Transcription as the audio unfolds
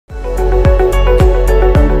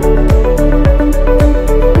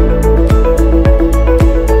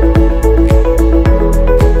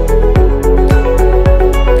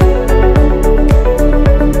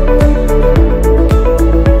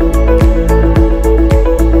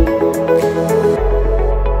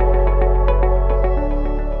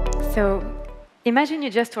imagine you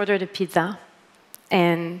just ordered a pizza,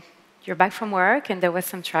 and you're back from work, and there was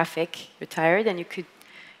some traffic. You're tired, and you could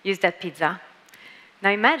use that pizza. Now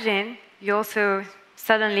imagine you also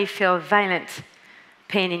suddenly feel violent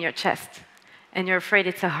pain in your chest, and you're afraid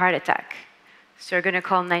it's a heart attack. So you're going to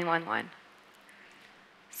call 911.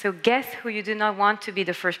 So guess who you do not want to be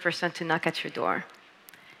the first person to knock at your door?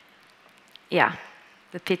 Yeah,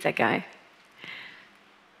 the pizza guy.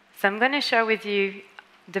 So I'm going to share with you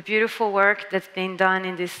the beautiful work that's been done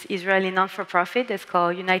in this Israeli non-for-profit that's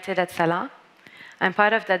called United at Salah. I'm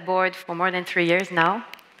part of that board for more than 3 years now.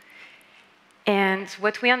 And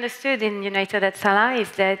what we understood in United at Salah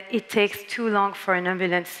is that it takes too long for an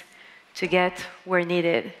ambulance to get where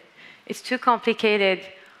needed. It's too complicated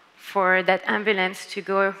for that ambulance to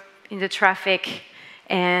go in the traffic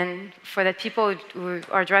and for the people who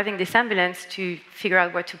are driving this ambulance to figure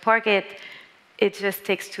out where to park it. It just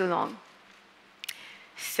takes too long.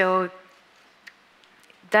 So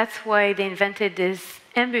that's why they invented these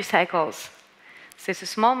ambucycles. So it's a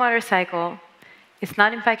small motorcycle. It's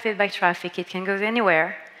not impacted by traffic. It can go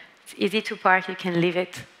anywhere. It's easy to park. You can leave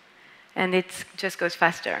it. And it just goes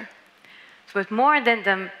faster. But more than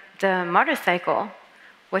the motorcycle,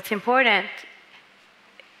 what's important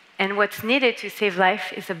and what's needed to save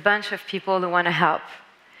life is a bunch of people who want to help.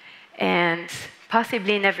 And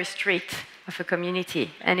possibly in every street of a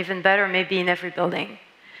community. And even better, maybe in every building.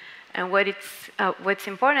 And what's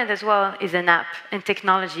important as well is an app and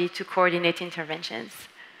technology to coordinate interventions.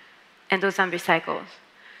 And those ambucycles.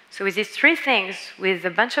 So with these three things, with a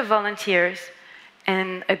bunch of volunteers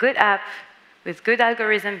and a good app with good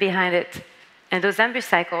algorithm behind it, and those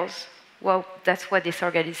ambucycles, well, that's what this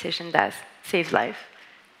organization does, saves life.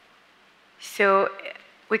 So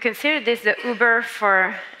we consider this the Uber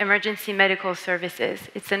for emergency medical services.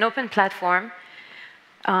 It's an open platform.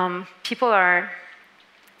 People are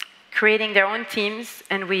creating their own teams,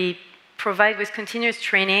 and we provide with continuous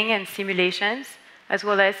training and simulations, as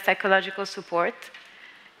well as psychological support.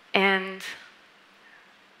 And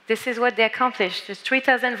this is what they accomplished. There's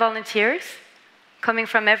 3,000 volunteers coming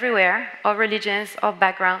from everywhere, all religions, all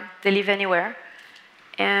background. They live anywhere.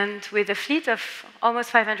 And with a fleet of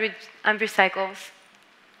almost 500 ambucycles.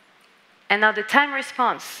 And now the time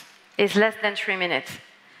response is less than 3 minutes,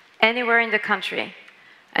 anywhere in the country.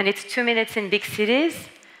 And it's 2 minutes in big cities,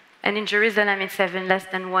 and in Jerusalem it's less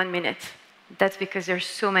than 1 minute. That's because there's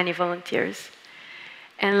so many volunteers.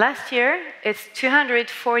 And last year, it's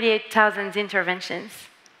 248,000 interventions,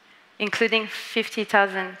 including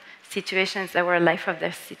 50,000 situations that were life or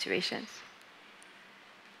death situations.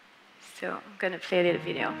 So I'm going to play a little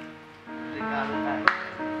video.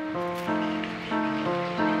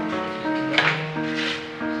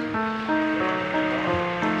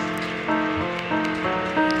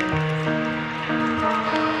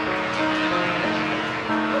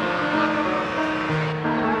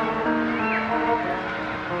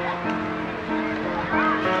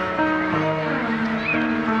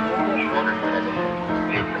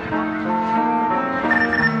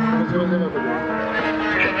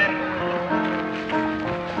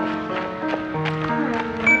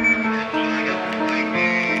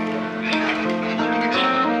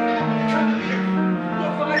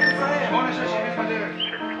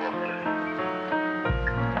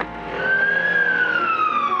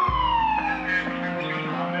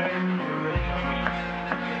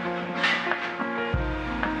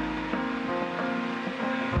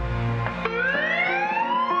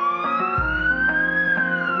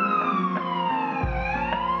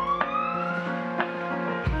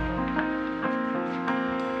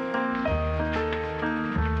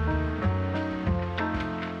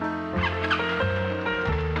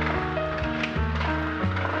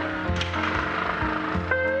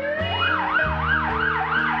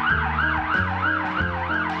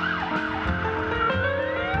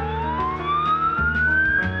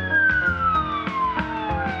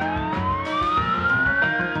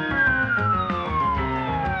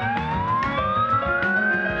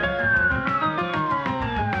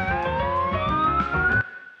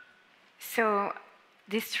 So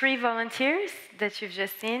these 3 volunteers that you've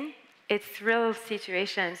just seen, it's real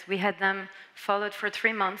situations. We had them followed for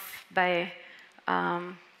 3 months by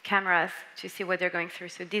cameras to see what they're going through.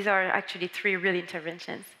 So these are actually 3 real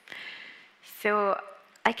interventions. So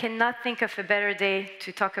I cannot think of a better day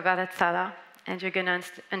to talk about at Salah, and you're going to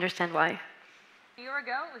understand why. A year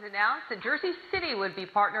ago, it was announced that Jersey City would be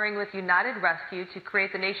partnering with United Rescue to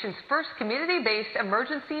create the nation's first community-based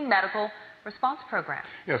emergency medical response program.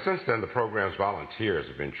 Since then, the program's volunteers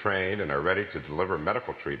have been trained and are ready to deliver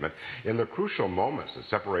medical treatment in the crucial moments that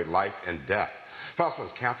separate life and death. Fossil's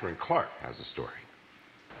Catherine Clark has the story.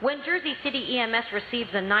 When Jersey City EMS receives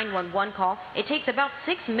a 911 call, it takes about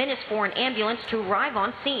 6 minutes for an ambulance to arrive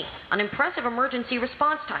on scene, an impressive emergency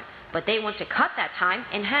response time, but they want to cut that time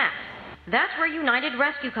in half. That's where United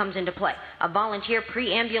Rescue comes into play, a volunteer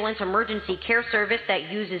pre-ambulance emergency care service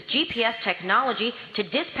that uses GPS technology to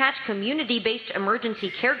dispatch community-based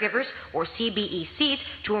emergency caregivers, or CBECs,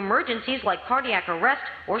 to emergencies like cardiac arrest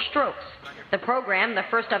or strokes. The program, the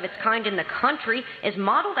first of its kind in the country, is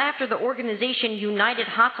modeled after the organization United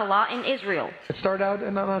Hatzalah in Israel. It started out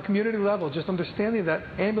on a community level, just understanding that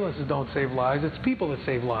ambulances don't save lives, it's people that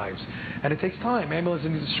save lives. And it takes time.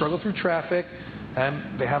 Ambulances need to struggle through traffic,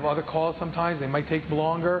 and they have other calls sometimes, they might take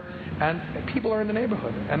longer, and people are in the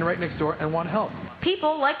neighborhood and right next door and want help.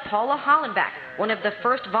 People like Paula Hollenbach, one of the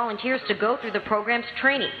first volunteers to go through the program's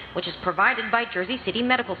training, which is provided by Jersey City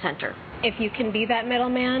Medical Center. If you can be that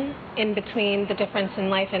middleman in between the difference in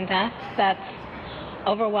life and death, that's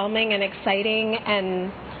overwhelming and exciting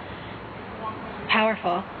and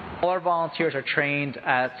powerful. All our volunteers are trained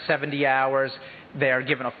at 70 hours. They are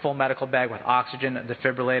given a full medical bag with oxygen, a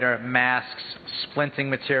defibrillator, masks, splinting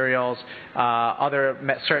materials,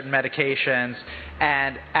 certain medications.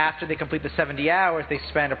 And after they complete the 70 hours, they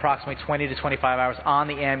spend approximately 20 to 25 hours on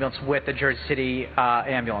the ambulance with the Jersey City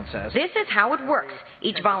ambulances. This is how it works.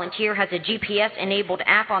 Each volunteer has a GPS-enabled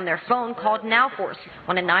app on their phone called NowForce.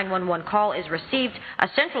 When a 911 call is received, a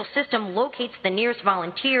central system locates the nearest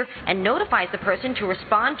volunteer and notifies the person to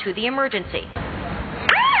respond to the emergency.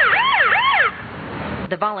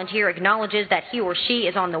 The volunteer acknowledges that he or she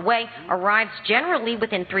is on the way, arrives generally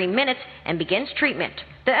within 3 minutes, and begins treatment.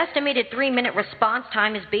 The estimated 3-minute response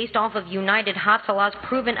time is based off of United Hatzalah's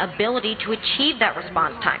proven ability to achieve that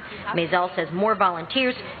response time. Maisel says more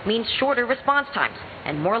volunteers means shorter response times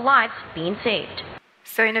and more lives being saved.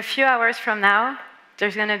 So in a few hours from now,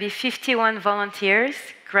 there's going to be 51 volunteers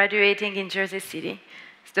graduating in Jersey City.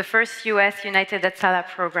 It's the first U.S. United Hatzalah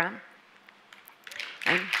program.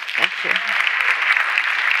 And thank you.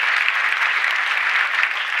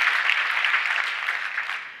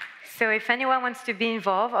 So if anyone wants to be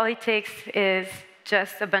involved, all it takes is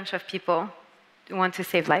just a bunch of people who want to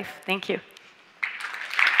save life. Thank you.